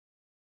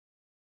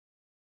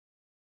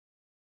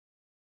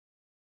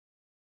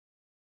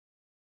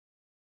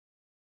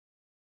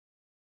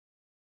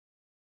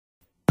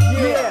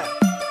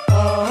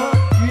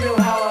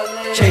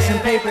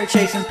paper,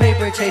 chasing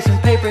paper, chasing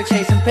paper,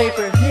 chasing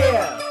paper.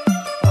 Yeah,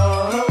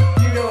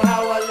 you know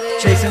how I live.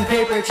 Chasing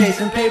paper,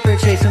 chasing paper,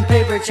 chasing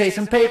paper,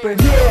 chasing paper.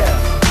 Yeah,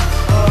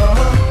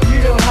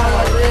 you know how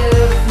I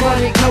live.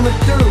 Money coming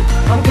through,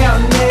 I'm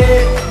counting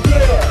it.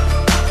 Yeah,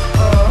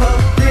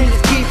 Green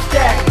just keep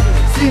stacking.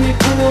 See me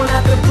pulling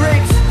out the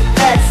bricks,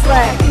 that's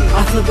slacking.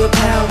 I flip a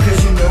pound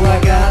cause you know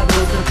I got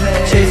bills to pay.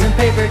 Chasing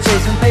paper,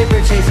 chasing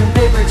paper, chasing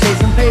paper,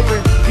 chasing paper.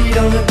 Feet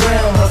on the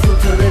ground, hustle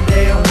till the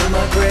day I'm in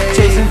my grave.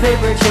 Chasing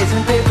paper,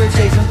 chasing paper,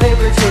 chasing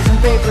paper, chasing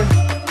paper.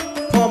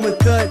 Palmer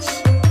Dutch,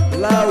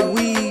 loud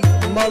weed,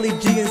 Marley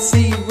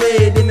G&C,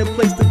 red in the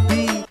place to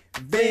be.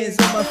 Vans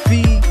on my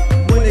feet,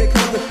 when it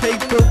comes to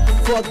paper,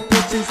 fuck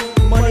bitches.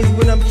 Money's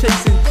when I'm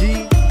chasing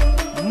G.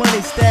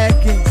 Money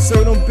stacking,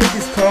 so them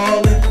bitches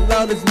calling.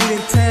 Loudest weed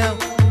in town,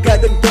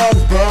 got them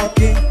dogs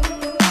barking.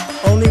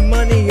 Only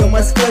money on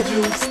my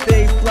schedule,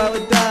 stay fly or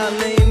die.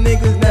 Lame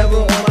niggas never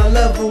on my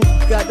level.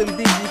 Got them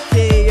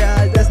DGK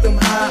eyes, that's them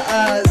high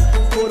eyes.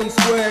 For them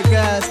square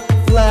guys,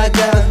 fly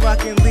guys,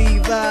 rockin'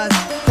 Levi's.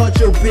 Caught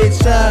your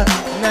bitch eye,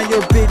 now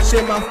your bitch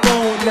in my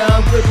phone. Now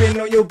I'm gripping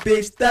on your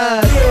bitch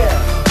thighs.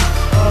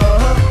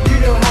 Yeah, you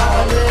know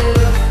how I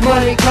live.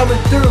 Money coming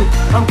through,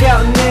 I'm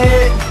counting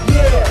it.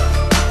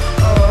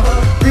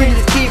 Yeah, Green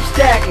just keep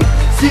stacking.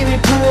 See me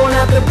pulling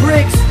out the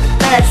bricks,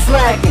 that's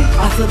slacking.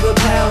 I flip a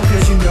pound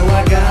cause you know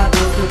I got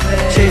bills to pay.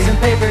 Chasing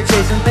paper,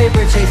 chasing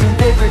paper, chasing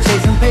paper,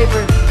 chasing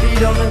paper.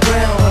 Feet on the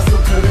ground, hustle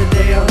till the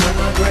day I'm in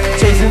my grave.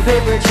 Chasing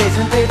paper,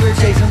 chasing paper,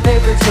 chasing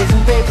paper,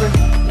 chasing paper.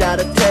 got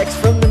a text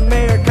from the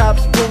mayor,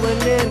 cops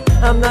pulling in.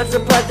 I'm not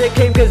surprised they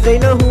came cause they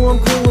know who I'm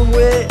coolin'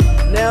 with.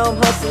 Now I'm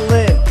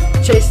hustling,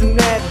 chasing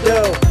that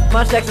dough.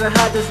 My stacks are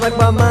hot just like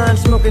my mind,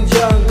 smoking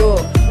jungle.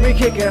 We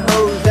kicking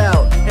hoes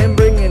out and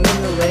bringing in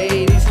the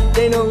ladies.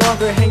 They no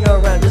longer hang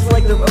around just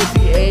like the OC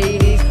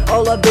 80s.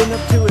 All I've been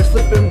up to is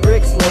flipping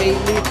bricks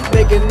lately,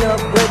 making enough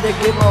bread to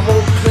get my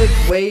whole clique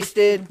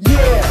wasted.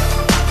 Yeah,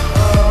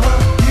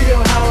 you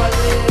know how I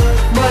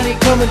live. Money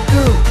coming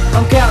through,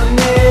 I'm counting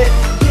it.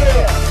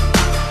 Yeah,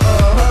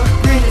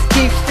 Green just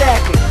keep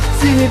stacking.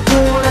 See me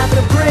pulling out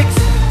the bricks,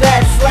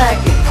 that's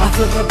slacking. I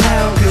flip a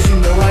pound cause you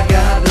know I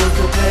got bills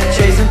to pay.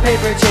 Chasing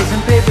paper,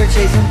 chasing paper,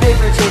 chasing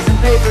paper, chasing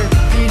paper.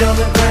 Feet on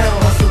the ground,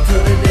 hustle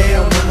till the day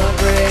I'm in my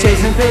grave.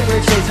 Chasing paper,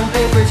 chasing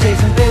paper,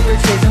 chasing paper,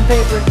 chasing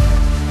paper.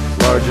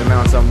 Large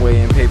amounts, I'm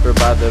weighing paper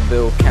by the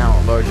bill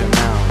count. Large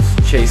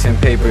amounts, chasing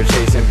paper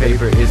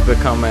it's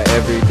become an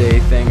everyday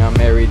thing. I'm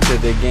married to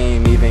the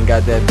game, even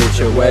got that bitch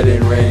a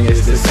wedding ring.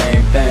 It's the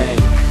same thing.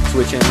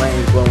 Switching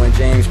lanes, blowing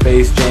James,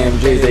 Space Jam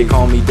J's, they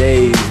call me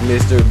Days,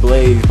 Mr.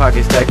 Blaze,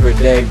 pocket stacked for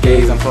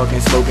decades. I'm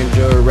fucking smoking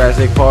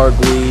Jurassic Park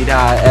weed,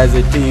 high as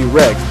a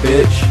T-Rex,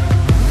 bitch.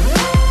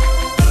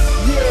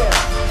 Yeah,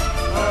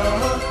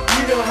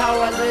 you know how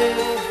I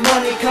live.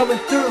 Money coming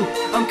through,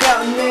 I'm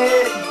counting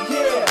it.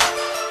 yeah,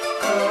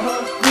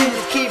 We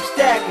just keep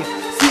stacking.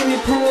 See me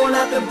pulling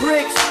out the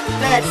bricks,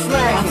 that's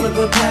slacking. I flip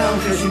a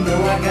pound cause you know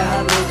I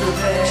got bills to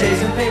pay.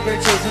 Chasing paper,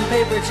 chasing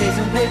paper,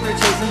 chasing paper,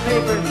 chasing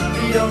paper.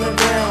 Feet on the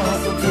ground,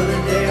 hustle till the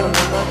day I'm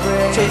in my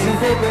grave. Chasing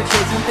paper,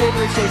 chasing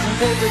paper, chasing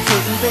paper,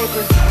 chasing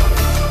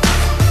paper.